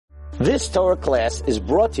This Torah class is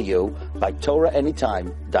brought to you by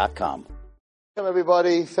TorahAnytime.com. Welcome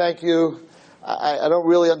everybody, thank you. I don't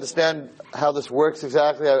really understand how this works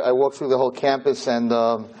exactly. I walked through the whole campus and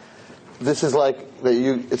this is like,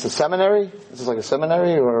 it's a seminary? This is like a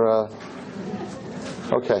seminary or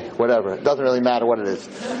okay, whatever. It doesn't really matter what it is.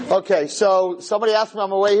 Okay, so somebody asked me on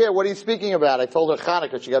my way here, what are you speaking about? I told her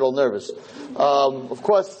Hanukkah, she got all nervous. Of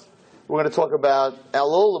course, we're going to talk about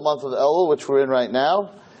Elul, the month of Elul, which we're in right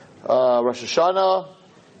now. Rosh Hashanah,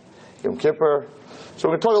 Yom Kippur. So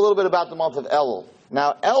we're going to talk a little bit about the month of Elul.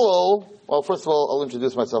 Now, Elul, well, first of all, I'll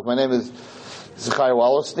introduce myself. My name is Zechariah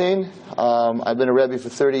Wallerstein. I've been a Rebbe for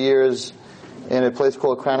 30 years in a place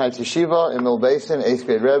called Crown Heights Yeshiva in Mill Basin, 8th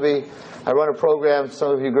grade Rebbe. I run a program,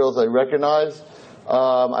 some of you girls I recognize.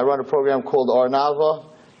 I run a program called Arnava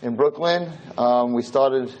in Brooklyn. We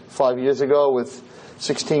started 5 years ago with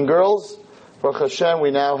 16 girls. Baruch Hashem,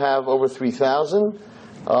 we now have over 3,000.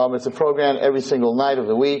 It's a program every single night of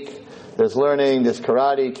the week. There's learning, there's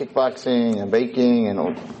karate, kickboxing, and baking, and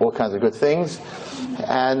all kinds of good things.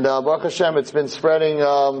 And Baruch Hashem, it's been spreading.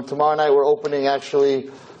 Tomorrow night we're opening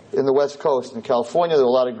actually in the West Coast in California. There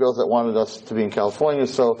were a lot of girls that wanted us to be in California,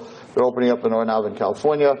 so they're opening up in Arnav in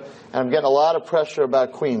California. And I'm getting a lot of pressure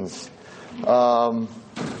about Queens.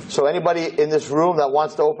 So anybody in this room that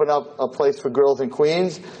wants to open up a place for girls in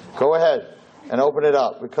Queens, go ahead and open it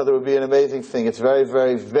up, because it would be an amazing thing. It's very,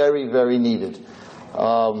 very, very, very needed.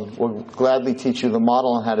 We'll gladly teach you the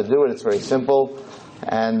model on how to do it. It's very simple,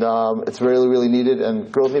 and it's really, really needed. And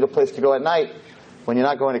girls need a place to go at night when you're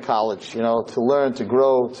not going to college, to learn, to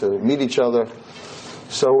grow, to meet each other.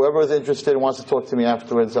 So whoever is interested and wants to talk to me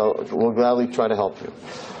afterwards, we'll gladly try to help you.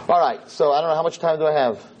 All right, so I don't know, how much time do I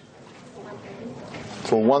have?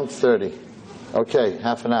 Till 1:30. Okay,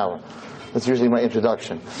 half an hour. That's usually my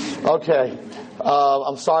introduction. Okay,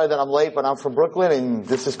 I'm sorry that I'm late, but I'm from Brooklyn, and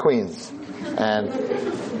this is Queens. And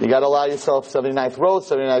you got to allow yourself 79th Road,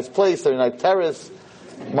 79th Place, 79th Terrace.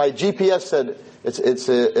 My GPS said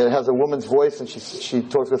it has a woman's voice, and she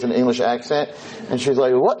talks with an English accent, and she's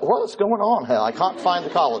like, what's going on here? I can't find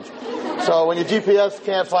the college. So when your GPS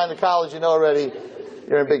can't find the college, you know already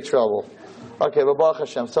you're in big trouble. Okay, but Baruch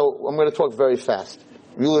Hashem. So I'm going to talk very fast.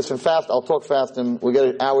 You listen fast, I'll talk fast, and we'll get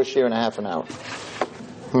an hour share and a half an hour.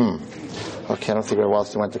 Okay, I don't think I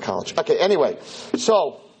went to college. Okay, anyway,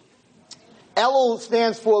 so Elul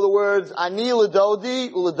stands for the words Ani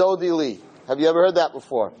Ladodi Uladodi Li. Have you ever heard that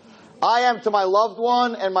before? I am to my loved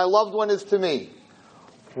one, and my loved one is to me.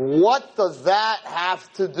 What does that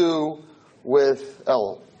have to do with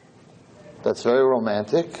Elul? That's very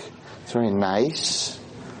romantic. It's very nice.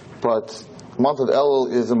 But the month of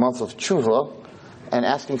Elul is a month of tshuva and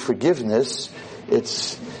asking forgiveness.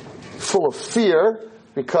 It's full of fear,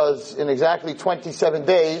 because in exactly 27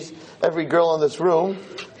 days, every girl in this room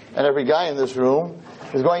and every guy in this room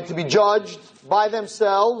is going to be judged by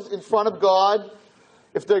themselves in front of God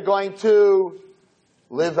if they're going to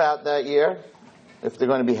live out that year, if they're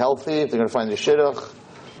going to be healthy, if they're going to find the shidduch,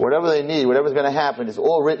 whatever they need, whatever's going to happen is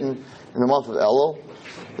all written in the month of Elul.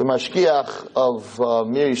 The mashkiach of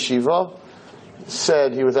Mir Yeshiva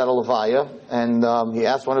said he was at a levaya, and he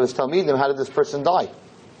asked one of his talmidim, how did this person die?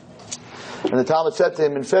 And the Talmud said to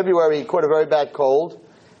him, in February he caught a very bad cold,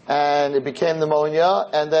 and it became pneumonia,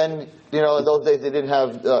 and then, in those days they didn't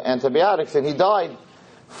have antibiotics, and he died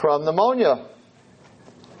from pneumonia.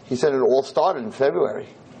 He said it all started in February.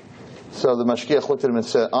 So the mashkiach looked at him and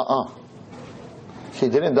said, he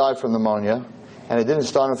didn't die from pneumonia, and it didn't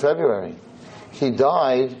start in February. He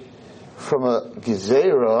died from a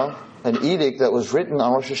gezerah, an edict that was written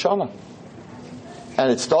on Rosh Hashanah.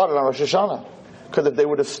 And it started on Rosh Hashanah. Because if they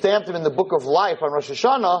would have stamped him in the book of life on Rosh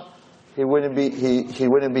Hashanah, he wouldn't be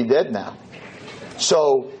dead now.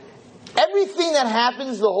 So everything that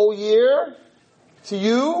happens the whole year to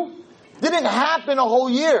you didn't happen a whole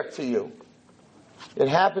year to you. It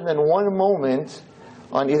happened in one moment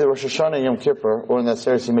on either Rosh Hashanah or Yom Kippur, or in that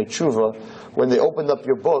series you make tshuva, when they opened up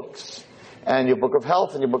your books, and your book of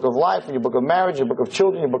health, and your book of life, and your book of marriage, your book of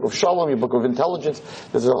children, your book of shalom, your book of intelligence.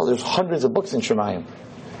 There's hundreds of books in Shemayim.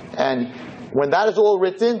 And when that is all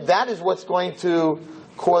written, that is what's going to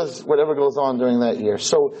cause whatever goes on during that year.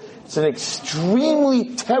 So it's an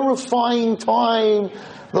extremely terrifying time.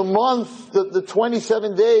 The month, the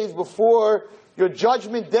 27 days before your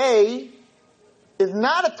judgment day is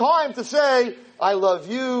not a time to say, I love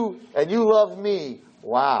you and you love me.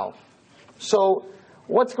 Wow. So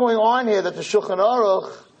what's going on here that the Shulchan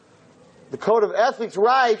Aruch, the Code of Ethics,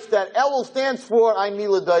 writes that Elul stands for Ani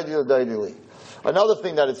L'Daidi L'Daidi Li. Another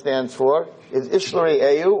thing that it stands for is Ishlari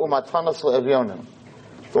Eyu Umatanas Le'evyonim.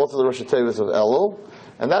 It's also the Rosh Hashanah of Elul.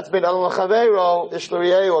 And that's been Elul Chaveiro,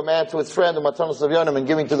 Ishlariyehu, a man to his friend, and Matanos Avyonim, and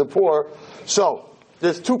giving to the poor. So,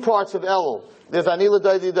 there's two parts of Elul. There's Anila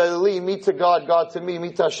Daidi Daili, me to God, God to me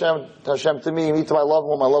to Hashem to me to my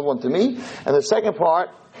loved one to me. And the second part,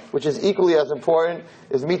 which is equally as important,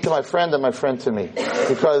 is me to my friend and my friend to me.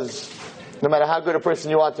 Because no matter how good a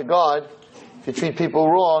person you are to God, if you treat people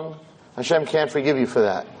wrong, Hashem can't forgive you for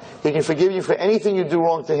that. He can forgive you for anything you do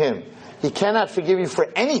wrong to Him. He cannot forgive you for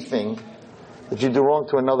anything that you do wrong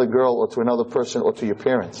to another girl or to another person or to your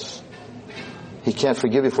parents. He can't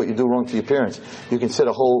forgive you for what you do wrong to your parents. You can sit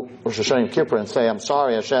a whole Rosh Hashanah Yom Kippur and say, I'm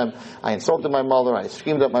sorry Hashem, I insulted my mother, I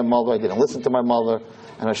screamed at my mother, I didn't listen to my mother,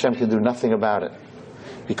 and Hashem can do nothing about it.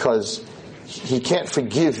 Because He can't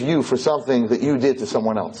forgive you for something that you did to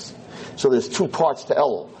someone else. So there's two parts to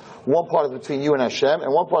Elul. One part is between you and Hashem,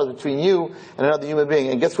 and one part is between you and another human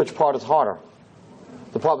being. And guess which part is harder?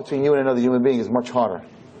 The part between you and another human being is much harder.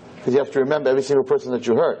 Because you have to remember every single person that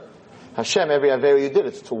you hurt. Hashem, every Avera you did,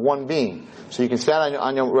 it's to one being. So you can stand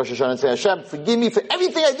on your Rosh Hashanah and say, Hashem, forgive me for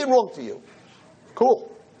everything I did wrong to you.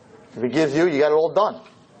 Cool. If He forgives you, you got it all done.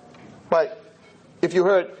 But if you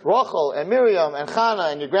hurt Rachel and Miriam and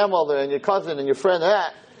Chana and your grandmother and your cousin and your friend and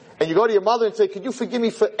that, and you go to your mother and say, could you forgive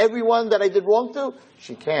me for everyone that I did wrong to?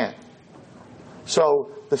 She can't.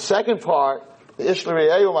 So the second part, the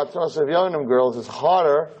Ishlariyehu Matanos Avyonim girls, is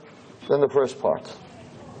harder than the first part.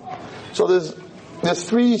 So there's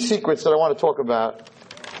three secrets that I want to talk about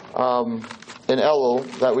in Elul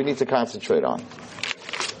that we need to concentrate on.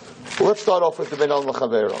 Let's start off with the Ben El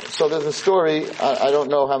Machavero. So there's a story, I don't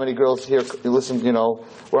know how many girls here listen,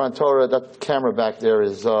 we're on Torah, that camera back there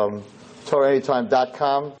is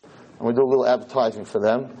TorahAnytime.com, and we do a little advertising for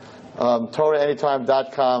them.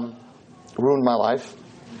 TorahAnytime.com ruined my life.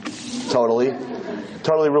 Totally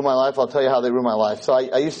ruined my life. I'll tell you how they ruined my life. So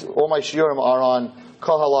I used to, all my shiurim are on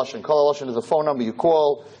Kol HaLashon. Kol HaLashon is a phone number you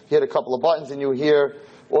call, you hit a couple of buttons and you hear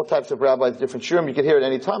all types of rabbis, different shiurim. You could hear it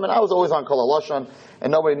any time, and I was always on Kol HaLashon,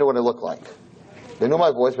 and nobody knew what I looked like. They knew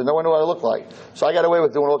my voice, but no one knew what I looked like. So I got away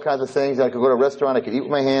with doing all kinds of things. I could go to a restaurant, I could eat with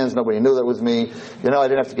my hands, nobody knew that was me. I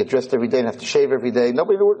didn't have to get dressed every day, I didn't have to shave every day.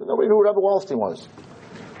 Nobody knew who Rabbi Wallerstein was.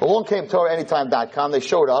 Along came TorahAnytime.com, they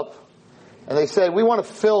showed up, and they said, we want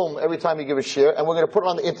to film every time you give a shir, and we're going to put it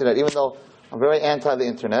on the internet, even though I'm very anti the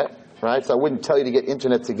internet, right? So I wouldn't tell you to get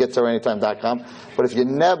internet to get TorahAnytime.com, but if you're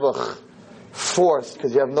never forced,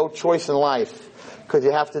 because you have no choice in life, because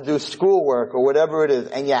you have to do schoolwork or whatever it is,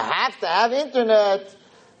 and you have to have internet,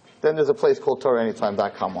 then there's a place called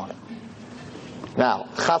TorahAnytime.com on it. Now,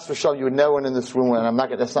 Chas v'Shalom, you would know one in this room, and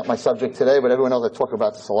that's not my subject today, but everyone knows I talk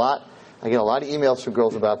about this a lot. I get a lot of emails from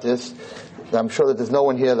girls about this. I'm sure that there's no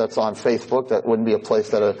one here that's on Facebook. That wouldn't be a place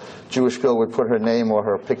that a Jewish girl would put her name or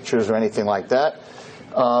her pictures or anything like that.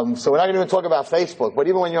 So we're not going to even talk about Facebook, but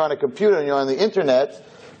even when you're on a computer and you're on the internet,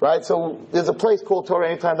 right? So there's a place called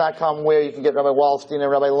TorahAnytime.com where you can get Rabbi Wallerstein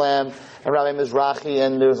and Rabbi Lamb and Rabbi Mizrahi,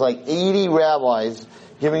 and there's like 80 rabbis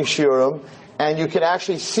giving shiurim, and you can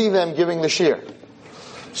actually see them giving the shir.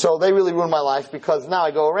 So they really ruined my life, because now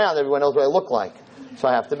I go around, everyone knows what I look like. So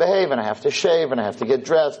I have to behave, and I have to shave, and I have to get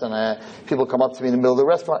dressed, and people come up to me in the middle of the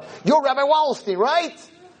restaurant, you're Rabbi Wallerstein, right?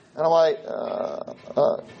 And I'm like,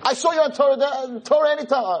 I saw you on Torah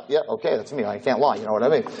Anytime. Yeah, okay, that's me, I can't lie, you know what I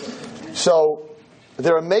mean? So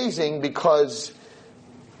they're amazing, because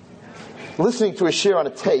listening to a shir on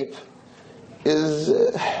a tape is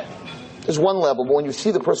one level, but when you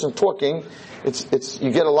see the person talking, it's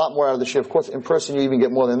you get a lot more out of the shir. Of course, in person you even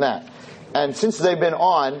get more than that. And since they've been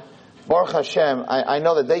on, Baruch Hashem, I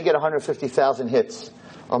know that they get 150,000 hits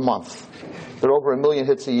a month. They're over 1 million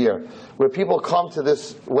hits a year, where people come to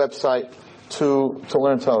this website to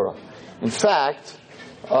learn Torah. In fact,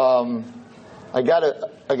 I get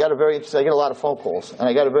a lot of phone calls, and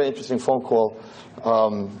I got a very interesting phone call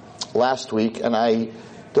last week, and I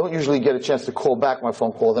don't usually get a chance to call back my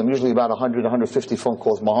phone calls. I'm usually about 100, 150 phone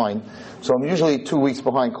calls behind, so I'm usually 2 weeks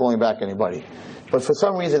behind calling back anybody. But for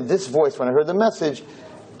some reason, this voice, when I heard the message,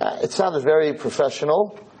 it sounded very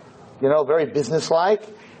professional, very businesslike,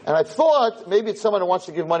 and I thought maybe it's someone who wants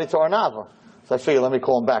to give money to Arnava. So I figured, let me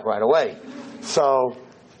call him back right away. So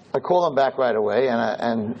I call him back right away, and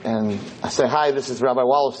I say, hi, this is Rabbi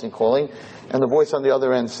Wallerstein calling, and the voice on the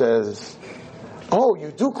other end says, oh,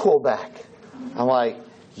 you do call back. I'm like,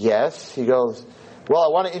 yes. He goes, well, I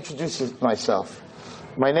want to introduce myself.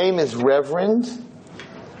 My name is Reverend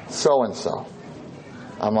so-and-so.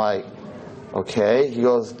 I'm like, okay. He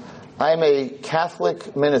goes, I'm a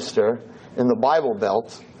Catholic minister in the Bible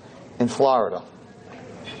Belt in Florida.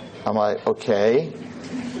 I'm like, okay.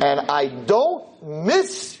 And I don't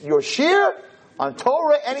miss your shir on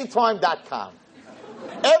TorahAnytime.com.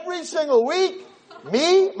 Every single week,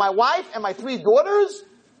 Me, my wife, and my 3 daughters,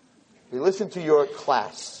 we listen to your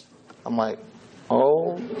class. I'm like,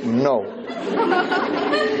 oh no.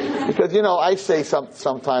 Because, I say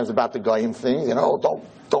sometimes about the Goyim things,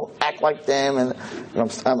 don't act like them. And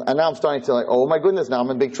now I'm starting to oh my goodness, now I'm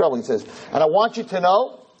in big trouble. He says, and I want you to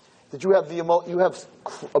know that you have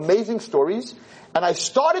amazing stories. And I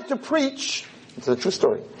started to preach, it's a true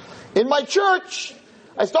story, in my church.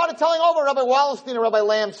 I started telling over Rabbi Wallerstein and Rabbi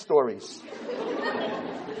Lamb's stories.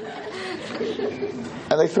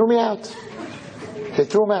 And they threw me out. They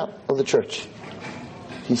threw him out of the church.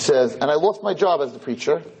 He says, and I lost my job as the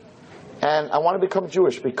preacher, and I want to become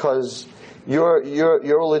Jewish because your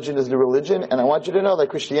religion is the religion, and I want you to know that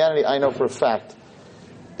Christianity, I know for a fact,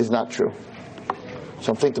 is not true.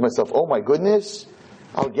 So I'm thinking to myself, oh my goodness,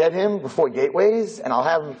 I'll get him before Gateways, and I'll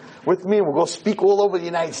have him with me, and we'll go speak all over the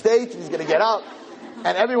United States, and he's going to get up,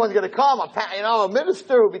 and everyone's going to come. A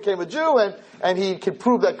minister who became a Jew, and he can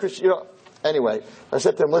prove that Christian. Anyway, I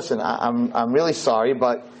said to him, listen, I'm really sorry,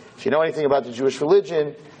 but if you know anything about the Jewish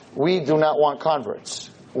religion, we do not want converts.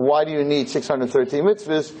 Why do you need 613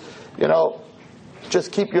 mitzvahs?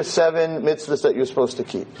 Just keep your 7 mitzvahs that you're supposed to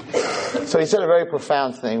keep. So he said a very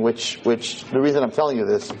profound thing, which the reason I'm telling you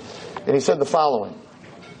this, and he said the following.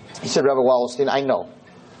 He said, Rabbi Wallerstein, I know.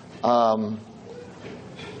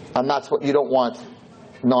 You don't want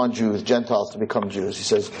non-Jews, Gentiles to become Jews. He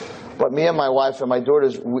says, but me and my wife and my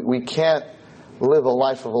daughters, we can't live a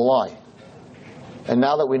life of a lie. And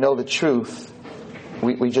now that we know the truth,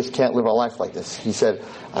 we just can't live our life like this. He said,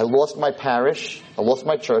 I lost my parish, I lost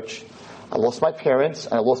my church, I lost my parents,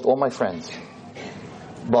 and I lost all my friends.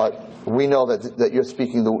 But we know that you're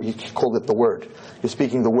speaking he called it the Word. You're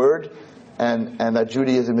speaking the Word, and that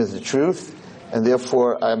Judaism is the truth, and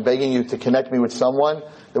therefore I'm begging you to connect me with someone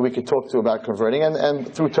that we could talk to about converting.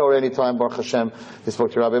 And through Torah Anytime, Baruch Hashem, they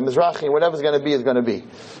spoke to Rabbi Mizrahi, and whatever's going to be is going to be.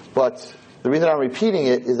 But the reason I'm repeating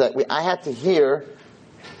it is that we have to hear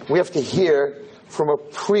from a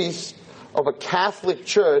priest of a Catholic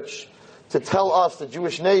church to tell us, the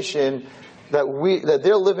Jewish nation, that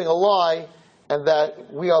they're living a lie, and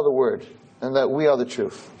that we are the Word, and that we are the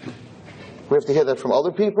truth. We have to hear that from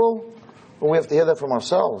other people, or we have to hear that from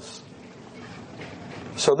ourselves.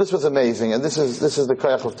 So this was amazing, and this is the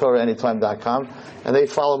koyach of TorahAnytime.com, and they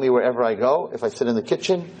follow me wherever I go. If I sit in the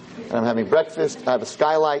kitchen and I'm having breakfast, I have a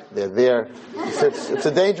skylight, they're there. It's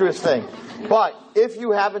a dangerous thing. But if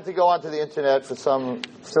you happen to go onto the internet for some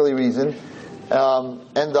silly reason,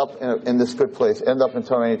 end up in this good place. End up in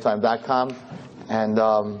TorahAnytime.com, and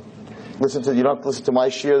you don't have to listen to my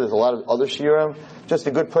shiur. There's a lot of other shiurim. Just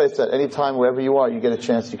a good place that any time, wherever you are, you get a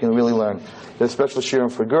chance. You can really learn. There's a special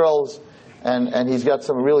shiurim for girls. And he's got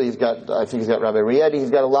I think he's got Rabbi Rietti, he's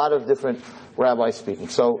got a lot of different rabbis speaking.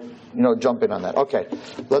 So, jump in on that. Okay.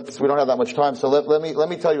 We don't have that much time, so let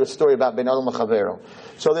me tell you a story about Ben Adam L'Chavero.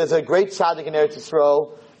 So there's a great tzaddik in Eretz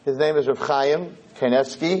Yisrael. His name is Rav Chaim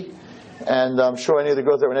Kanevsky. And I'm sure any of the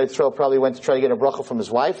girls that were in Eretz Yisrael probably went to try to get a bracha from his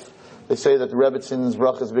wife. They say that the Rebbetzins'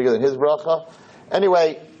 bracha is bigger than his bracha.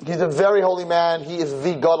 Anyway, he's a very holy man. He is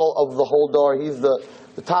the gadol of the whole door. He's the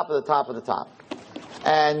top of the top of the top.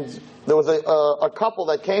 And there was a couple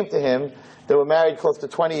that came to him. They were married close to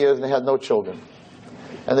 20 years and they had no children.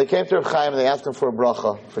 And they came to Rav Chaim and they asked him for a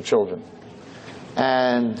bracha for children.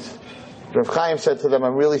 And Rav Chaim said to them,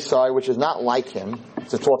 I'm really sorry, which is not like him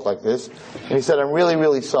to talk like this. And he said, I'm really,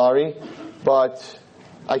 really sorry, but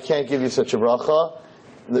I can't give you such a bracha.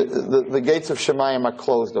 The gates of Shemayim are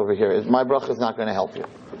closed over here. My bracha is not going to help you.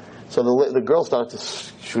 So the girl started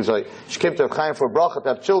she came to Rav Chaim for a bracha to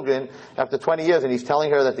have children after 20 years, and he's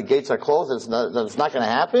telling her that the gates are closed, that it's not going to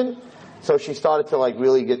happen. So she started to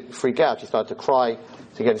really freak out. She started to cry,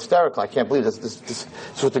 to get hysterical. I can't believe this is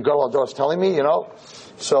what the girl outdoor is telling me,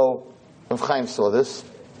 So Rav Chaim saw this,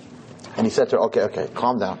 and he said to her, okay,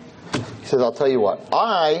 calm down. He says, I'll tell you what,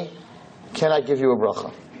 I cannot give you a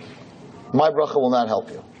bracha. My bracha will not help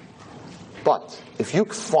you. But if you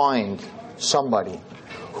find somebody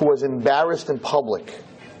who was embarrassed in public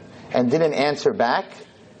and didn't answer back,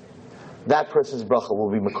 that person's bracha will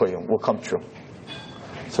be mekuyim, will come true.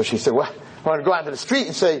 So she said, well, I want to go out to the street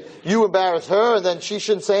and say, you embarrass her, and then she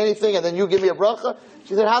shouldn't say anything, and then you give me a bracha?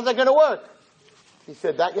 She said, how's that going to work? He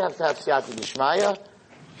said, that you have to have siyata d'shmaya.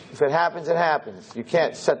 If it happens, it happens. You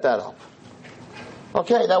can't set that up.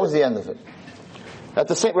 Okay, that was the end of it. At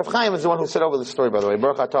the same, Rav Chaim is the one who said over the story, by the way. An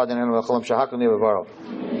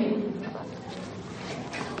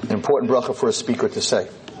important bracha for a speaker to say,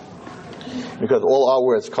 because all our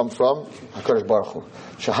words come from HaKadosh Baruch Hu.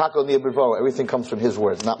 Shahakol niyeh b'dvaro. Everything comes from His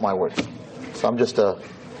words, not my words. So I'm just a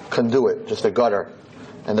conduit, just a gutter.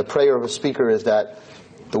 And the prayer of a speaker is that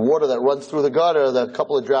the water that runs through the gutter, that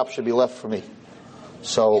couple of drops should be left for me.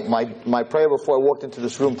 So my prayer before I walked into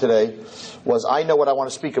this room today was, I know what I want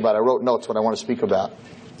to speak about. I wrote notes what I want to speak about.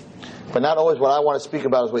 But not always what I want to speak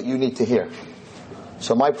about is what you need to hear.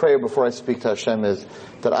 So my prayer before I speak to Hashem is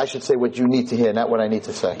that I should say what you need to hear, not what I need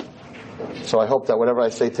to say. So I hope that whatever I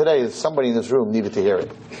say today is somebody in this room needed to hear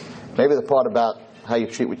it. Maybe the part about how you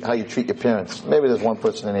treat your parents. Maybe there's one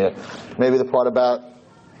person in here. Maybe the part about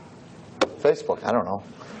Facebook. I don't know.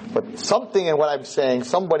 But something in what I'm saying,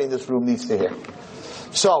 somebody in this room needs to hear.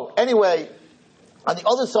 So anyway, on the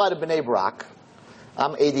other side of Bnei Brak,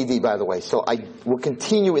 I'm ADD, by the way, so I will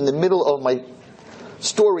continue in the middle of my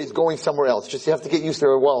stories going somewhere else. Just you have to get used to it.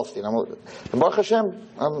 Wallstein. Baruch Hashem,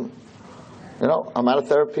 I'm out of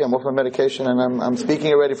therapy, I'm off my medication, and I'm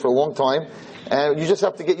speaking already for a long time. And you just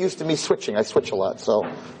have to get used to me switching. I switch a lot, so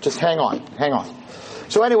just hang on.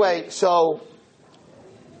 So anyway,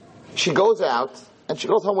 she goes out, and she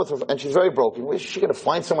goes home with her, and she's very broken. Is she going to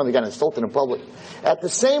find someone that got insulted in public? At the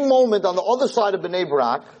same moment, on the other side of Bnei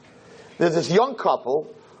Brak, there's this young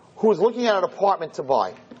couple who is looking at an apartment to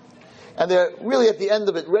buy. And they're really at the end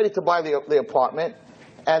of it, ready to buy the apartment.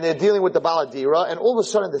 And they're dealing with the baladira. And all of a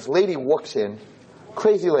sudden, this lady walks in,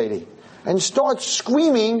 crazy lady, and starts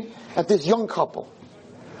screaming at this young couple.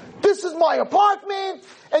 This is my apartment,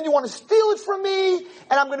 and you want to steal it from me,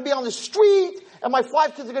 and I'm going to be on the street, and my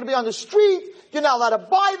 5 kids are going to be on the street. You're not allowed to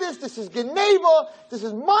buy this. This is Geneva. This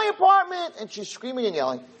is my apartment. And she's screaming and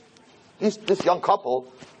yelling. This young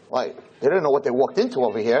couple, they didn't know what they walked into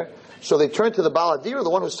over here. So they turn to the baladira, the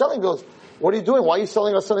one who's selling, goes, what are you doing? Why are you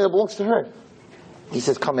selling us something that belongs to her? He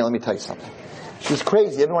says, come here, let me tell you something. She's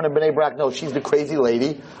crazy. Everyone in Bnei Brak knows she's the crazy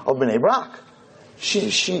lady of Bnei Brak.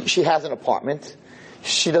 She has an apartment.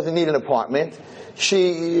 She doesn't need an apartment.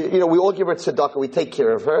 We all give her tzedakah. We take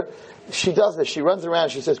care of her. She does this. She runs around.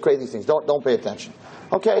 She says crazy things. Don't pay attention.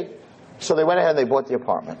 Okay. So they went ahead and they bought the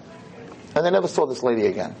apartment. And they never saw this lady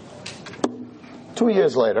again. 2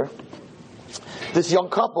 years later, this young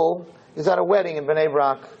couple is at a wedding in Bnei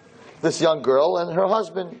Brak. This young girl and her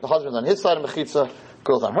husband. The husband's on his side of the mechitza.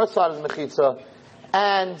 Girl's on her side of the mechitza.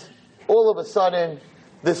 And all of a sudden,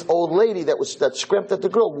 this old lady that scrimped at the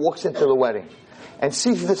girl walks into the wedding and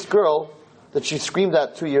sees this girl that she screamed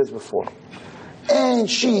at 2 years before. And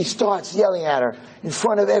she starts yelling at her in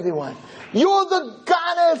front of everyone. You're the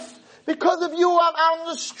ganef! Because of you, I'm out on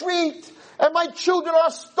the street, and my children are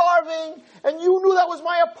starving, and you knew that was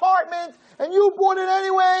my apartment, and you bought it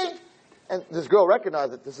anyway. And this girl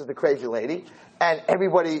recognized that this is the crazy lady, and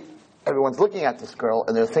everyone's looking at this girl,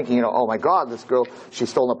 and they're thinking, oh my God, this girl, she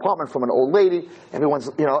stole an apartment from an old lady. Everyone's,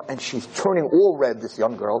 and she's turning all red, this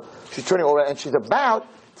young girl. She's turning all red, and she's about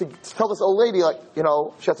to tell this old lady,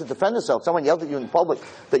 she has to defend herself. Someone yelled at you in public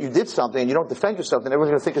that you did something, and you don't defend yourself, then everyone's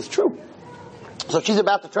going to think it's true. So she's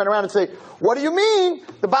about to turn around and say, what do you mean?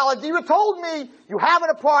 The baladira told me you have an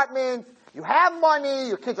apartment, you have money,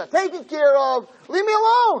 your kids are taken care of, leave me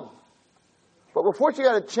alone. But before she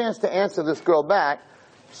got a chance to answer this girl back,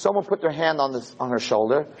 someone put their hand on her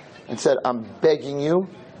shoulder and said, I'm begging you,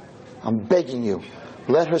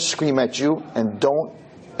 let her scream at you and don't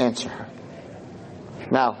answer her.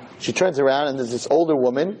 Now, she turns around and there's this older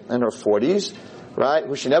woman in her 40s, right,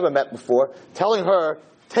 who she never met before, telling her,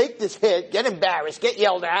 take this hit, get embarrassed, get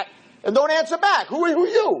yelled at, and don't answer back. Who are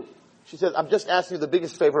you? She says, I'm just asking you the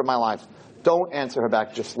biggest favor of my life. Don't answer her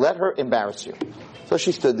back. Just let her embarrass you. So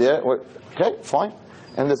she stood there. Okay, fine.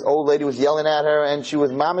 And this old lady was yelling at her, and she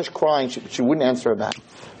was mamish crying. She wouldn't answer her back.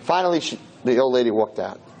 Finally, the old lady walked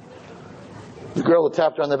out. The girl who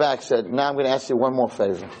tapped her on the back said, now I'm going to ask you one more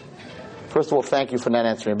favor. First of all, thank you for not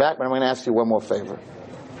answering back, but I'm going to ask you one more favor.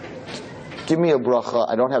 Give me a bracha.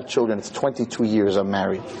 I don't have children. It's 22 years I'm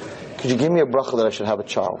married. Could you give me a bracha that I should have a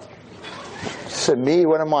child? She said, me?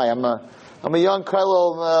 What am I? I'm a young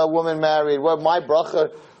Kailo woman married. What, my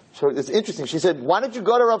bracha? So it's interesting. She said, why don't you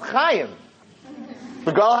go to Rav Chaim?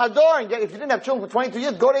 The Gal Hador, and if you didn't have children for 22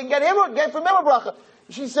 years, go there and get from him a bracha.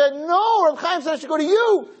 She said, no, Rav Chaim said I should go to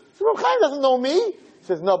you. She said, Rav Chaim doesn't know me. She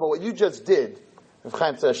says, no, but what you just did, Rav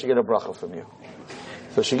Chaim said I should get a bracha from you.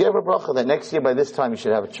 So she gave her bracha that next year by this time you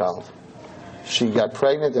should have a child. She got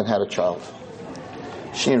pregnant and had a child.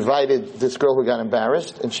 She invited this girl who got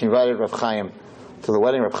embarrassed, and she invited Rav Chaim to the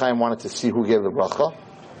wedding. Rav Chaim wanted to see who gave the bracha,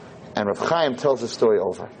 and Rav Chaim tells the story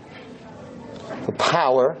over. The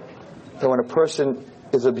power that when a person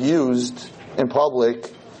is abused in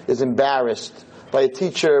public, is embarrassed by a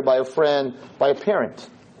teacher, by a friend, by a parent,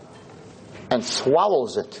 and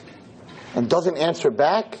swallows it, and doesn't answer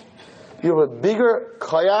back, you have a bigger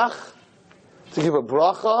koyach to give a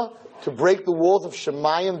bracha, to break the walls of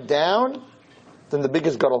Shemayim down, than the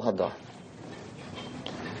biggest Gadol Hadar.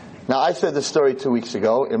 Now, I said this story 2 weeks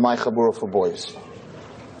ago in my Chabura for boys.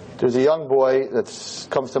 There's a young boy that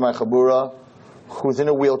comes to my Chabura who's in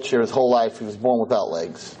a wheelchair his whole life. He was born without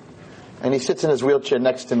legs. And he sits in his wheelchair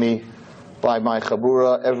next to me by my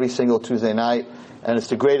Chabura every single Tuesday night, and it's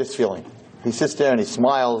the greatest feeling. He sits there and he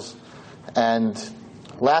smiles, and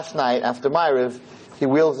last night, after Ma'ariv, he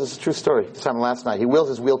wheels, this is a true story, this time last night, he wheels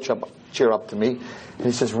his wheelchair up to me, and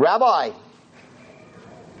he says, Rabbi,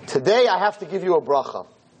 today I have to give you a bracha.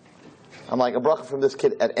 I'm like, a bracha from this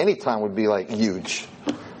kid at any time would be like huge.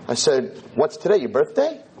 I said, what's today, your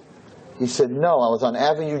birthday? He said, no, I was on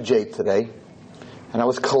Avenue J today, and I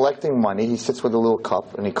was collecting money. He sits with a little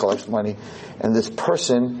cup, and he collects money, and this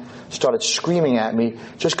person started screaming at me,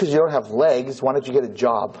 just because you don't have legs, why don't you get a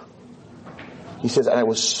job? He says, and I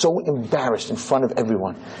was so embarrassed in front of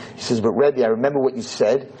everyone. He says, but Rebbe, I remember what you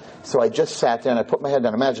said, so I just sat there and I put my head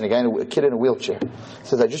down. Imagine a kid in a wheelchair. He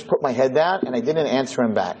says, I just put my head down and I didn't answer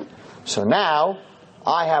him back. So now,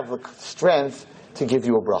 I have the strength to give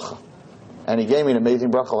you a bracha. And he gave me an amazing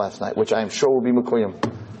bracha last night, which I am sure will be Mekuyim.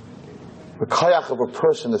 The kayach of a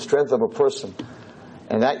person, the strength of a person.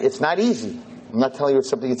 And that, it's not easy. I'm not telling you it's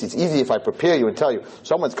something it's easy if I prepare you and tell you,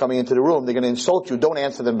 someone's coming into the room, they're going to insult you, don't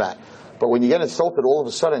answer them back. But when you get insulted all of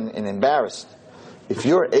a sudden and embarrassed, if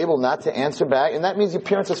you're able not to answer back, and that means your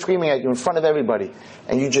parents are screaming at you in front of everybody,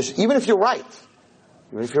 and you just, even if you're right,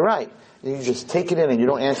 you just take it in and you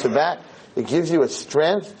don't answer back, it gives you a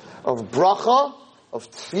strength of bracha, of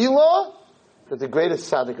tefillah, that the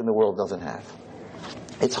greatest tzaddik in the world doesn't have.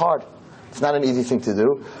 It's hard. It's not an easy thing to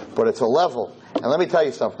do, but it's a level. And let me tell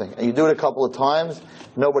you something, and you do it a couple of times,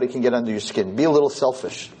 nobody can get under your skin. Be a little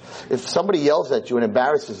selfish. If somebody yells at you and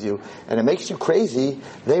embarrasses you, and it makes you crazy,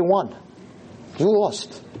 they won. You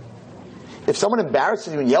lost. If someone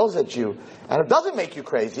embarrasses you and yells at you, and it doesn't make you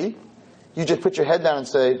crazy, you just put your head down and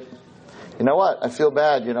say, you know what, I feel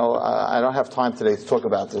bad, I don't have time today to talk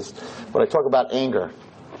about this, but I talk about anger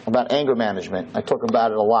management. I talk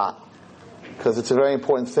about it a lot. Because it's a very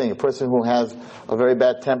important thing. A person who has a very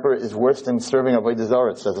bad temper is worse than serving avodah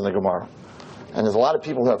zarah, it says in the Gemara. And there's a lot of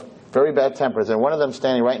people who have very bad tempers, and one of them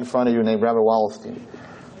standing right in front of you named Rabbi Wallerstein.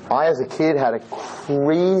 I, as a kid, had a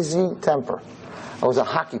crazy temper. I was a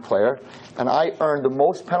hockey player, and I earned the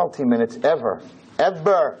most penalty minutes ever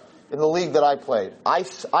in the league that I played. I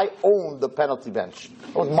owned the penalty bench.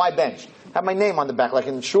 It was my bench. I had my name on the back, like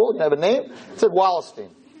in the shul, you have a name? It said Wallerstein.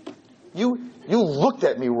 You looked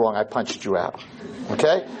at me wrong, I punched you out.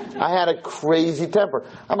 Okay? I had a crazy temper.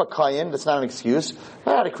 I'm a Kayan, that's not an excuse.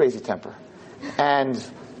 I had a crazy temper. And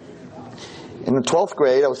in the 12th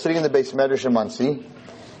grade, I was sitting in the base medrash in Muncie,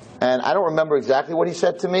 and I don't remember exactly what he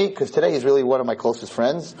said to me, because today he's really one of my closest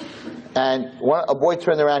friends. And a boy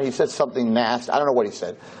turned around, he said something nasty. I don't know what he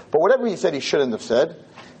said. But whatever he said, he shouldn't have said.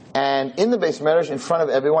 And in the base medrash, in front of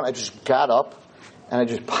everyone, I just got up, and I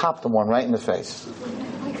just popped him one right in the face.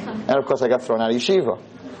 And of course I got thrown out of yeshiva.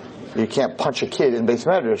 You can't punch a kid in base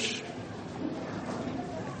medrash.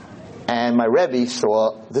 And my Rebbe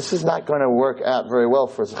saw, this is not going to work out very well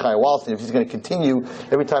for Zechariah Wallerstein if he's going to continue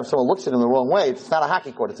every time someone looks at him the wrong way. It's not a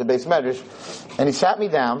hockey court, it's a base medrash. And he sat me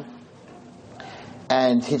down,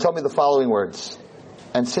 and he told me the following words.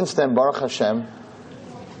 And since then, Baruch Hashem,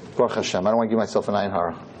 I don't want to give myself an ayin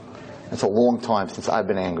hara. It's a long time since I've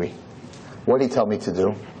been angry. What did he tell me to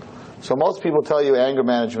do? So most people tell you anger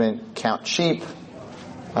management, count sheep.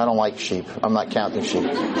 I don't like sheep. I'm not counting sheep.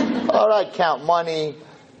 All right, count money,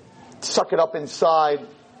 suck it up inside,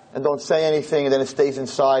 and don't say anything, and then it stays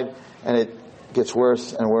inside, and it gets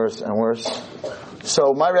worse and worse and worse.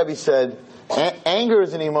 So my Rebbe said, anger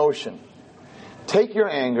is an emotion. Take your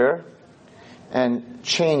anger and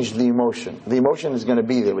change the emotion. The emotion is going to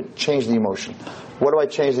be there, but change the emotion. What do I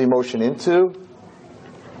change the emotion into?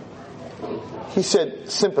 He said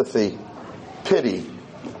sympathy, pity,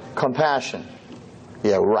 compassion.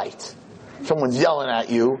 Yeah, right. Someone's yelling at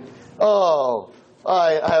you. Oh,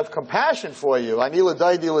 I have compassion for you. I need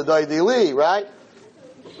li, right?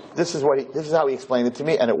 This is how he explained it to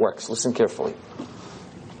me, and it works. Listen carefully.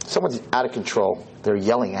 Someone's out of control. They're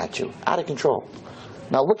yelling at you. Out of control.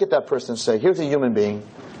 Now look at that person and say, here's a human being.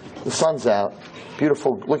 The sun's out.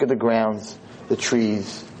 Beautiful. Look at the grounds, the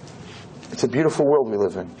trees. It's a beautiful world we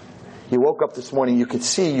live in. You woke up this morning, you could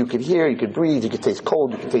see, you could hear, you could breathe, you could taste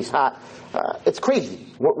cold, you could taste hot. It's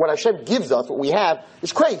crazy. What Hashem gives us, what we have,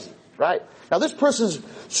 is crazy, right? Now this person's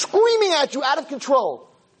screaming at you out of control.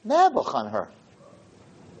 Nebuch on her.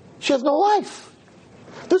 She has no life.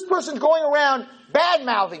 This person's going around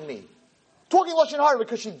bad-mouthing me, talking lashon hara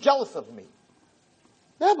because she's jealous of me.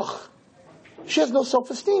 Nebuch. She has no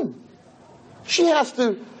self-esteem. She has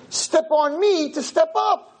to step on me to step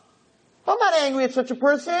up. I'm not angry at such a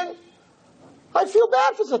person. I feel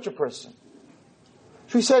bad for such a person.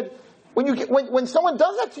 So he said, when someone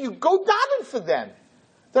does that to you, go daven for them.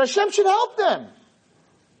 That Hashem should help them.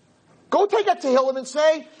 Go take a tehillim and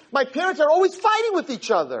say, my parents are always fighting with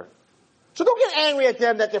each other. So don't get angry at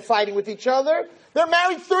them that they're fighting with each other. They're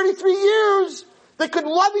married 33 years. They could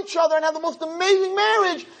love each other and have the most amazing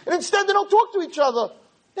marriage, and instead they don't talk to each other.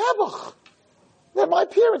 Nebuch. They're my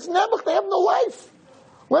parents, Nebuch, they have no life.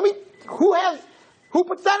 Who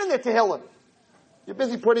puts that in their tehillim? You're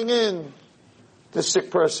busy putting in this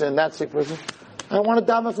sick person, that sick person. I want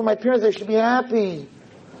to daven for my parents, they should be happy.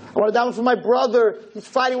 I want to daven for my brother, he's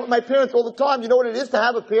fighting with my parents all the time. You know what it is to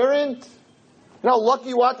have a parent? You know how lucky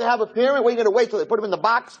you are to have a parent? Well, you're going to wait till they put him in the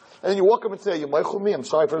box, and then you walk up and say, "You meichel me, I'm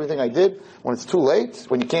sorry for everything I did." When it's too late,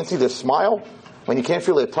 when you can't see their smile, when you can't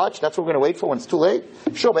feel their touch, that's what we're going to wait for when it's too late.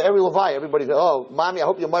 Sure, but every Levi, everybody says, "Oh, mommy, I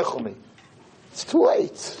hope you meichel me." It's too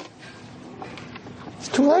late. It's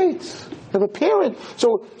too late. You have a parent.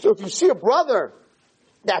 So if you see a brother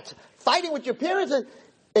that's fighting with your parents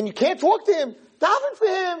and you can't talk to him, daven for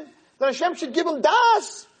him. That Hashem should give him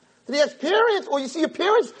das. That he has parents, or you see your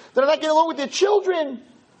parents that are not getting along with their children.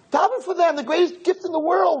 Daven for them, the greatest gift in the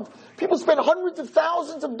world. People spend hundreds of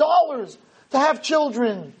thousands of dollars to have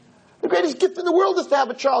children. The greatest gift in the world is to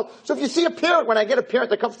have a child. So if you see a parent, when I get a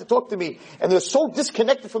parent that comes to talk to me, and they're so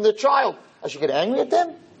disconnected from their child, I should get angry at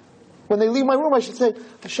them? When they leave my room, I should say,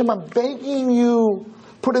 Hashem, I'm begging you,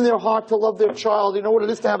 put in their heart to love their child. You know what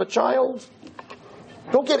it is to have a child?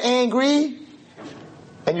 Don't get angry.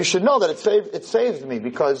 And you should know that it saved me,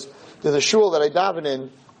 because there's a shul that I daven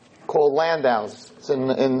in called Landau's. It's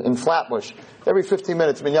in Flatbush. Every 15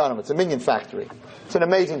 minutes, minyanim. It's a minion factory. It's an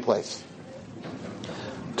amazing place.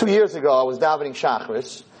 2 years ago, I was davening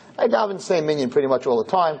Shacharis. I daven the same minion pretty much all the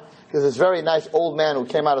time. There's this very nice old man who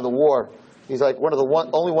came out of the war. He's like one of the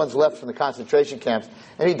only ones left from the concentration camps.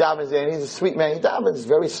 And he davens there, and he's a sweet man. He davens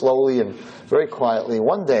very slowly and very quietly.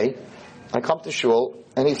 One day, I come to shul,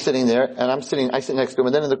 and he's sitting there, and I sit next to him,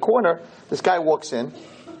 and then in the corner, this guy walks in,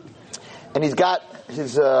 and he's got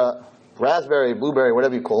his raspberry, blueberry,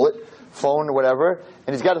 whatever you call it, phone or whatever,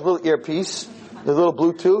 and he's got his little earpiece, his little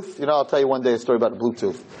Bluetooth. You know, I'll tell you one day a story about the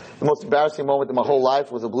Bluetooth. The most embarrassing moment in my whole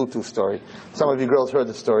life was a Bluetooth story. Some of you girls heard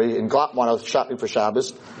the story. In Gotman, I was shopping for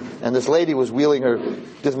Shabbos, and this lady was wheeling her,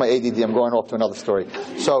 this is my ADD, I'm going off to another story.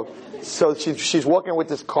 So she's walking with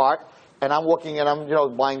this cart, and I'm walking, and I'm,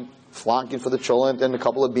 buying flanking for the cholent and a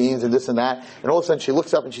couple of beans and this and that. And all of a sudden she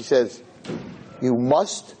looks up and she says, "You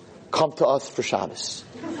must come to us for Shabbos."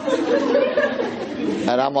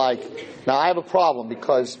 And I'm like, now I have a problem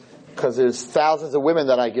because there's thousands of women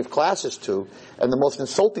that I give classes to, and the most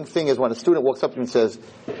insulting thing is when a student walks up to me and says,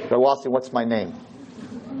 "Rawasi, what's my name?"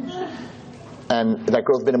 And that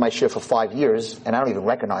girl's been in my shift for 5 years, and I don't even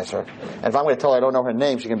recognize her. And if I'm going to tell her I don't know her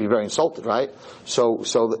name, she's going to be very insulted, right? So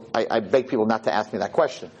I beg people not to ask me that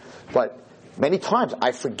question. But many times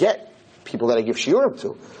I forget people that I give shiurim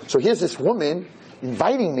to. So here's this woman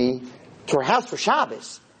inviting me to her house for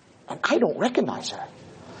Shabbos, and I don't recognize her.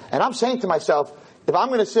 And I'm saying to myself, if I'm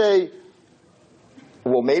going to say,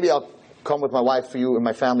 well, maybe I'll come with my wife for you and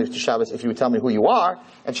my family to Shabbos if you would tell me who you are,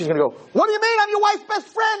 and she's going to go, "What do you mean? I'm your wife's best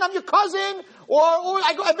friend. I'm your cousin. Or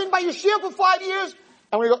I've been by your shir for 5 years."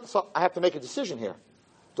 And we go, so I have to make a decision here.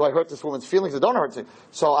 Do I hurt this woman's feelings or don't I hurt her?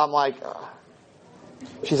 So I'm like,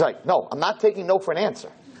 she's like, "No, I'm not taking no for an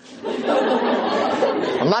answer.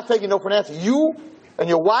 I'm not taking no for an answer. You and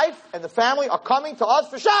your wife and the family are coming to us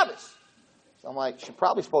for Shabbos." So I'm like, she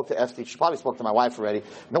probably spoke to Esther. She probably spoke to my wife already.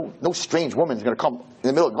 No strange woman's going to come in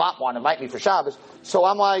the middle of Gotwan and invite me for Shabbos. So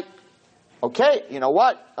I'm like, okay, you know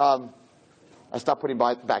what? I start putting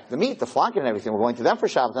back the meat, the flanken and everything. We're going to them for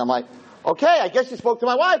Shabbos. And I'm like, okay, I guess you spoke to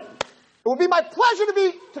my wife. It would be my pleasure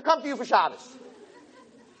to come to you for Shabbos.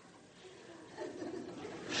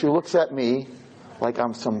 She looks at me like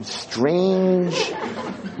I'm some strange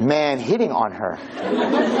man hitting on her.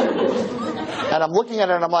 And I'm looking at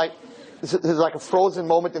her and I'm like, this is like a frozen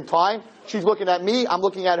moment in time. She's looking at me, I'm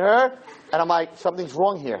looking at her, and I'm like, something's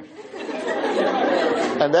wrong here.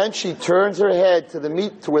 And then she turns her head to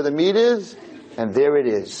where the meat is, and there it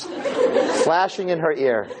is, flashing in her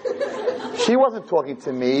ear. She wasn't talking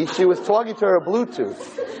to me, she was talking to her Bluetooth.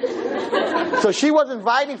 So she was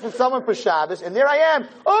inviting for someone for Shabbos, and there I am,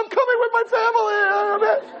 I'm coming with my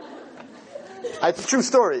family. It's a true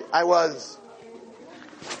story. I was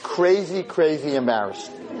crazy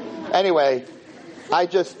embarrassed. Anyway, I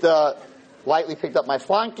just lightly picked up my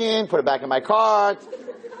flankin, put it back in my cart,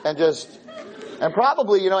 and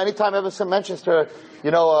probably, anytime ever someone mentions to her,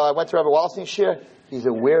 I went to Rabbi Wallenstein's shir, he's a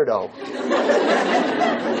weirdo.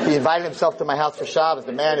 He invited himself to my house for Shabbos.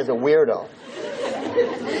 The man is a weirdo.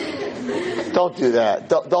 Don't do that.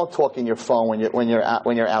 Don't talk in your phone when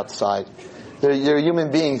you're outside. There are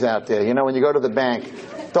human beings out there. You know, when you go to the bank,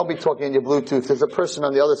 don't be talking in your Bluetooth. There's a person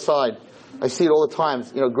on the other side. I see it all the time.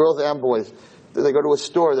 You know, girls and boys. They go to a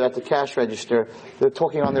store. They're at the cash register. They're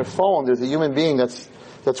talking on their phone. There's a human being that's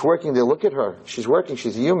working there. Look at her. She's working.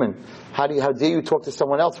 She's a human. How dare you talk to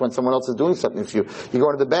someone else when someone else is doing something for you? You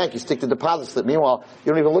go to the bank. You stick the deposit slip. Meanwhile,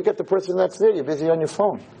 you don't even look at the person that's there. You're busy on your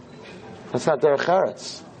phone. That's not derech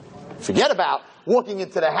eretz. Forget about walking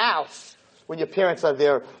into the house when your parents are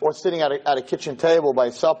there, or sitting at a kitchen table by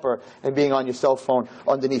supper and being on your cell phone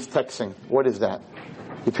underneath texting. What is that?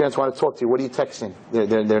 Your parents want to talk to you. What are you texting?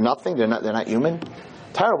 They're nothing. They're not human.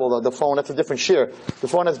 Terrible. The phone. That's a different shir. The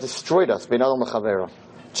phone has destroyed us.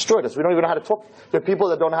 Destroyed us. We don't even know how to talk. There are people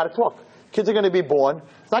that don't know how to talk. Kids are going to be born.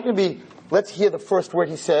 It's not going to be, let's hear the first word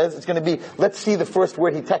he says. It's going to be, let's see the first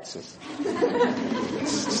word he texts.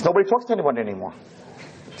 Nobody talks to anyone anymore.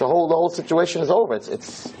 The whole situation is over.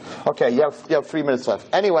 It's okay. You have 3 minutes left.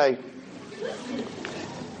 Anyway,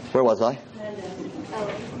 where was I?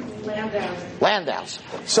 Landau's.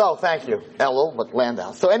 So thank you, Elul, but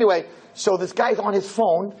Landau's. So anyway, so this guy's on his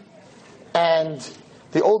phone, and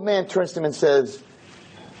the old man turns to him and says,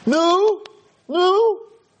 "No. You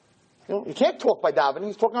know, you can't talk by davening.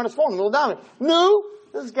 He's talking on his phone. Little davening. No."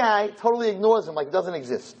 This guy totally ignores him like it doesn't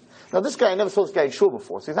exist. Now this guy, I never saw this guy in shul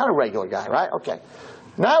before, so he's not a regular guy, right? Okay.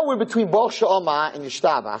 Now we're between Baruch She'amah and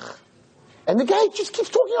Yishtabach, and the guy just keeps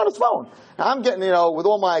talking on his phone. Now I'm getting, with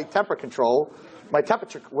all my temper control, my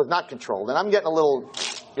temperature was not controlled, and I'm getting a little,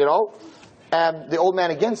 and the old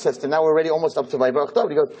man again says to him, now we're already almost up to my Baruch Tov,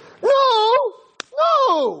 he goes,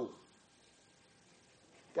 no!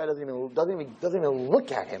 The guy doesn't even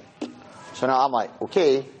look at him. So now I'm like,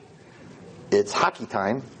 okay, it's hockey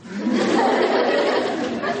time.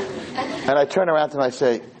 And I turn around to him and I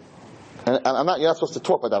say, and you're not supposed to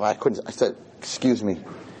talk about that. I said, excuse me,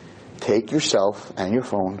 take yourself and your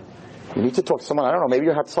phone. You need to talk to someone. I don't know, maybe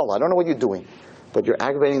you're Hatzalah. I don't know what you're doing. But you're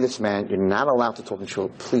aggravating this man. You're not allowed to talk in shul.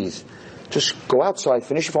 Please, just go outside,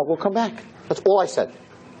 finish your phone, we'll come back. That's all I said.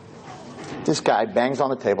 This guy bangs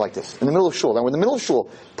on the table like this, in the middle of shul. Now we're in the middle of shul,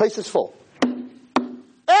 place is full.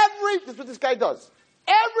 This is what this guy does.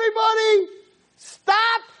 Everybody,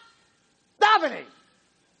 stop davening.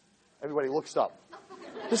 Everybody looks up.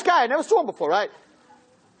 This guy, I never saw him before, right?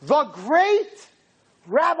 The great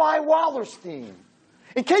Rabbi Wallerstein.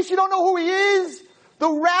 In case you don't know who he is, the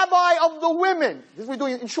rabbi of the women. This is what we're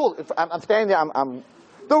doing in shul. I'm standing there,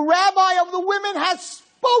 the rabbi of the women has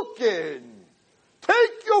spoken.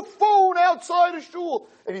 Take your phone outside of shul.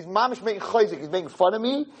 And he's mamish making chayzik. He's making fun of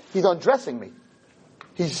me. He's undressing me.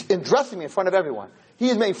 He's undressing me in front of everyone. He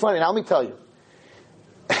is making fun of me. Now let me tell you.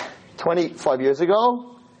 25 years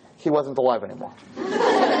ago, he wasn't alive anymore.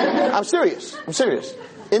 I'm serious.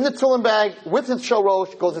 In the tefillin bag, with his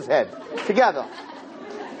shorosh, goes his head. Together.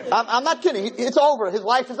 I'm not kidding. It's over. His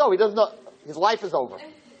life is over. He doesn't know. His life is over.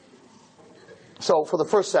 So for the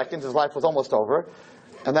first seconds, his life was almost over.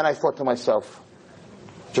 And then I thought to myself,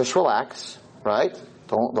 just relax, right?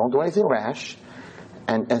 Don't do anything rash.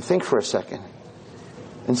 And think for a second.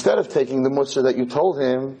 Instead of taking the mussar that you told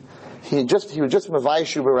him, he would just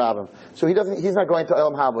mavayishu b'rabim. So he's not going to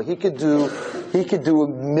Elam Haba. He could do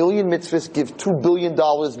 1 million mitzvahs, give $2 billion,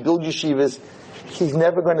 build yeshivas. He's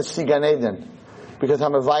never going to see Gan Eden. Because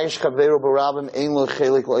hamavayish chaveru b'rabim ein lo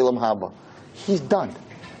chelik lo Elam Haba. He's done.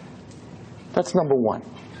 That's number one.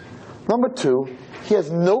 Number two, he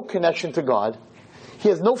has no connection to God. He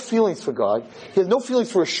has no feelings for God. He has no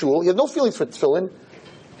feelings for a shul. He has no feelings for tefillin.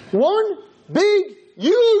 One big,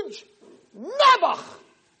 huge nebuch.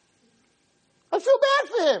 I feel bad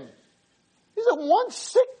for him. He's a one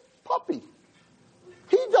sick puppy.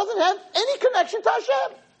 He doesn't have any connection to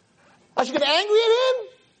Hashem. I should get angry at him?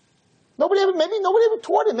 Maybe nobody ever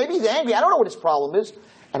taught him. Maybe he's angry. I don't know what his problem is.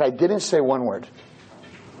 And I didn't say one word.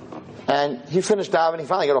 And he finished davening. He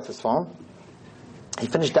finally got off his phone. He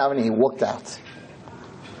finished davening. He walked out.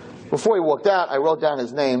 Before he walked out, I wrote down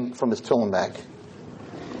his name from his tefillin bag.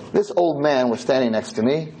 This old man was standing next to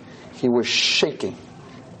me. He was shaking.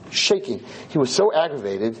 He was so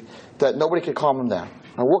aggravated that nobody could calm him down.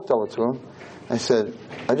 I walked over to him. I said,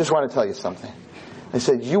 I just want to tell you something. I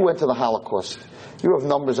said, you went to the Holocaust. You have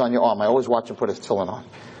numbers on your arm. I always watch him put his tefillin on.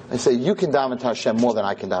 I say, you can daven to Hashem more than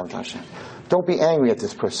I can daven to Hashem. Don't be angry at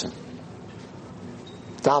this person.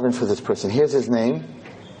 Daven for this person. Here's his name.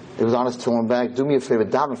 It was on his tefillin bag. Do me a favor,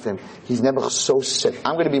 daven for him. He's never so sick.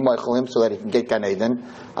 I'm going to be Michael him so that he can get Gan Eden.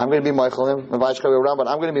 I'm going to be Michael him. But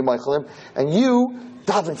I'm going to be Michael him. And you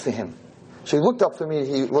daven for him. So he looked up for me,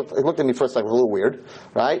 he looked at me first like a little weird,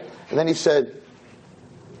 right? And then he said,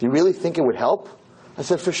 do you really think it would help? I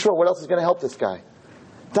said, for sure, what else is going to help this guy?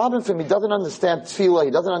 Daven for him, he doesn't understand tefillah,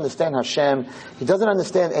 he doesn't understand Hashem, he doesn't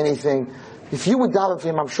understand anything. If you would daven for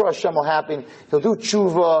him, I'm sure Hashem will happen, he'll do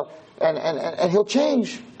tshuva, and he'll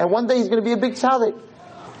change. And one day he's going to be a big tzaddik.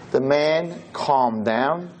 The man calmed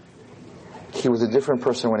down. He was a different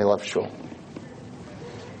person when he left shul.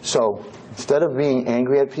 So, instead of being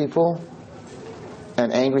angry at people,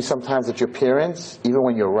 and angry sometimes at your parents, even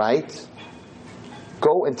when you're right,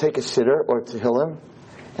 go and take a sitter or tehillim,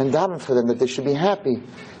 and daven for them that they should be happy,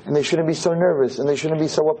 and they shouldn't be so nervous, and they shouldn't be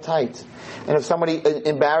so uptight. And if somebody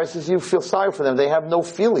embarrasses you, feel sorry for them. They have no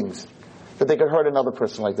feelings that they could hurt another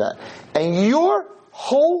person like that. And your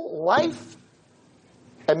whole life,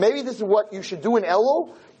 and maybe this is what you should do in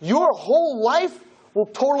Elul, your whole life will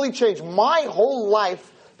totally change. My whole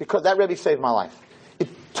life, because that really saved my life. It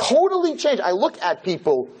totally changed. I look at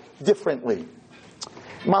people differently.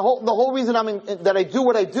 The whole reason that I do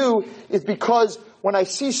what I do is because when I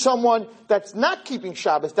see someone that's not keeping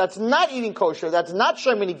Shabbos, that's not eating kosher, that's not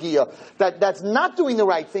Shemini Giyah, that's not doing the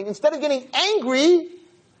right thing, instead of getting angry,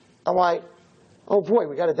 I'm like, oh boy,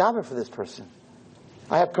 we got to daven for this person.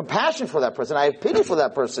 I have compassion for that person. I have pity for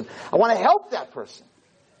that person. I want to help that person.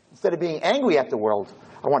 Instead of being angry at the world,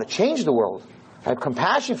 I want to change the world. I have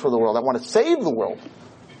compassion for the world. I want to save the world.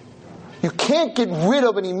 You can't get rid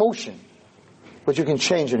of an emotion, but you can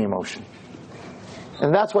change an emotion.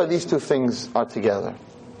 And that's why these two things are together.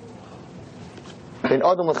 In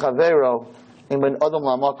Adam l'chavero, in Ben Adam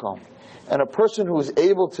la'makom. And a person who is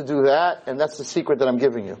able to do that, and that's the secret that I'm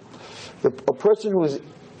giving you. A person who is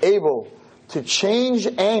able to change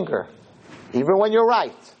anger, even when you're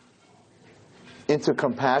right, into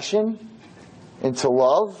compassion, into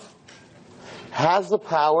love, has the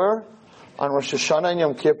power on Rosh Hashanah and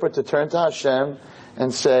Yom Kippur to turn to Hashem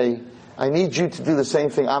and say, I need you to do the same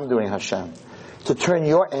thing I'm doing, Hashem. To turn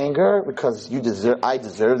your anger, because I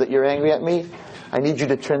deserve that you're angry at me, I need you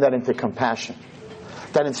to turn that into compassion.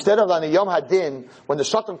 That instead of on the Yom Hadin, when the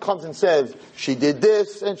Satan comes and says, she did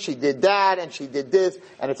this, and she did that, and she did this,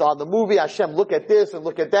 and it's on the movie, Hashem, look at this, and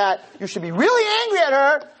look at that, you should be really angry at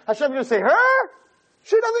her. Hashem is going to say, her?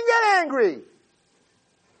 She doesn't get angry.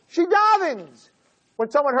 She davens when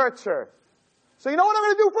someone hurts her. So you know what I'm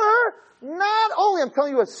going to do for her? Not only, I'm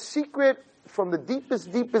telling you a secret from the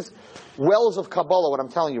deepest wells of Kabbalah, what I'm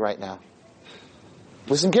telling you right now.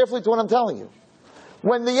 Listen carefully to what I'm telling you.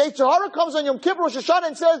 When the Yetzer Hara comes on Yom Kippur, Rosh Hashanah,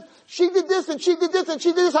 and says, she did this, and she did this, and she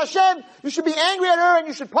did this, Hashem, you should be angry at her, and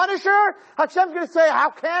you should punish her, Hashem's going to say, how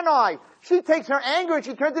can I? She takes her anger, and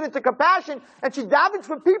she turns it into compassion, and she davens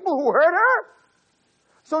for people who hurt her.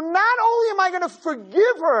 So not only am I going to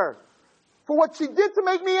forgive her for what she did to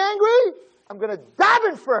make me angry, I'm going to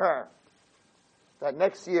daven for her. That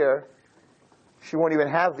next year, she won't even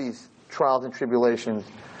have these trials and tribulations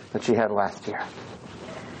that she had last year.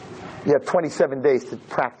 You have 27 days to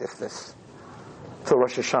practice this till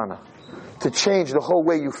Rosh Hashanah, to change the whole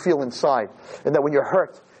way you feel inside. And that when you're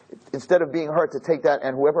hurt, instead of being hurt, to take that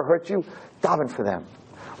and whoever hurt you, daven for them.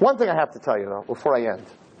 One thing I have to tell you though, before I end.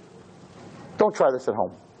 Don't try this at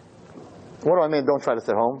home. What do I mean, don't try this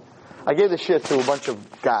at home? I gave this shit to a bunch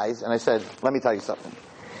of guys, and I said, let me tell you something.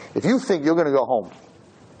 If you think you're going to go home,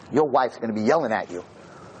 your wife's going to be yelling at you,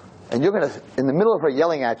 and you're going to, in the middle of her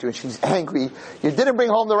yelling at you, and she's angry, you didn't bring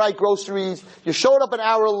home the right groceries, you showed up an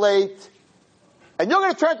hour late, and you're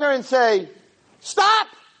going to turn to her and say, stop!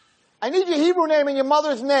 I need your Hebrew name and your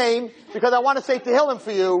mother's name, because I want to say Tehillim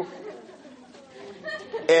for you.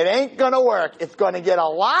 It ain't going to work. It's going to get a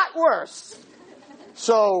lot worse.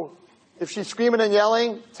 So, if she's screaming and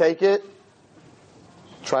yelling, take it.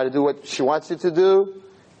 Try to do what she wants you to do.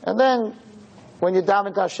 And then, when you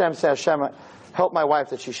daven to Hashem, say, Hashem, help my wife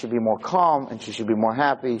that she should be more calm and she should be more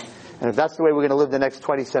happy. And if that's the way we're going to live the next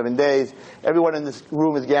 27 days, everyone in this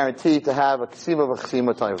room is guaranteed to have a ksima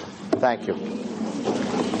v'chsima tayva. Thank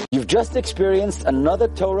you. You've just experienced another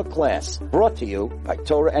Torah class brought to you by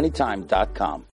TorahAnytime.com.